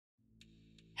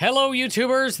Hello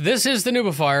YouTubers, this is the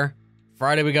Noobifier.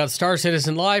 Friday we got Star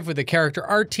Citizen live with the character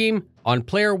art team on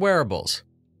player Wearables.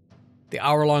 The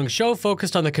hour-long show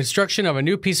focused on the construction of a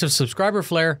new piece of subscriber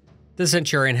flair, the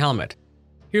Centurion helmet.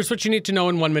 Here's what you need to know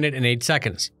in 1 minute and 8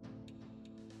 seconds.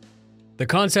 The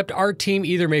concept art team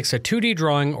either makes a 2D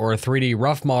drawing or a 3D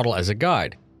rough model as a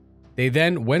guide. They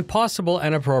then, when possible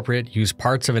and appropriate, use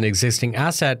parts of an existing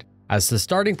asset as the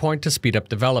starting point to speed up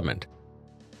development.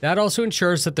 That also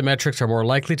ensures that the metrics are more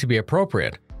likely to be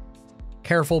appropriate.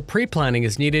 Careful pre-planning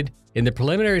is needed in the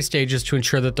preliminary stages to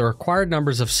ensure that the required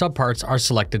numbers of subparts are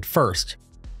selected first.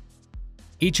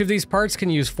 Each of these parts can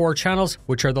use 4 channels,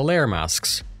 which are the layer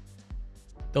masks.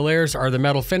 The layers are the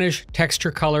metal finish,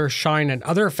 texture, color, shine, and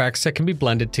other effects that can be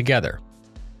blended together.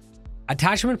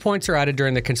 Attachment points are added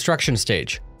during the construction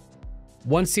stage.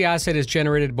 Once the asset is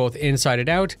generated both inside and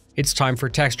out, it's time for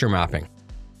texture mapping.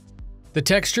 The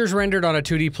texture is rendered on a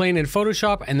 2D plane in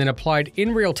Photoshop and then applied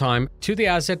in real time to the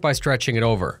asset by stretching it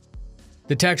over.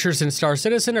 The textures in Star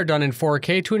Citizen are done in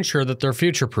 4K to ensure that they're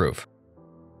future-proof.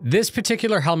 This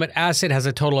particular helmet asset has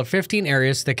a total of 15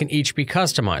 areas that can each be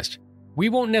customized. We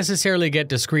won't necessarily get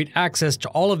discrete access to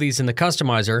all of these in the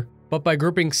customizer, but by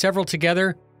grouping several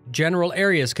together, general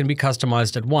areas can be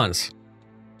customized at once.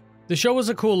 The show was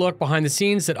a cool look behind the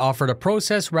scenes that offered a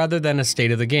process rather than a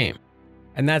state of the game.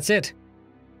 And that's it.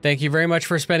 Thank you very much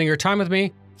for spending your time with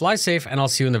me. Fly safe, and I'll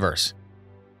see you in the verse.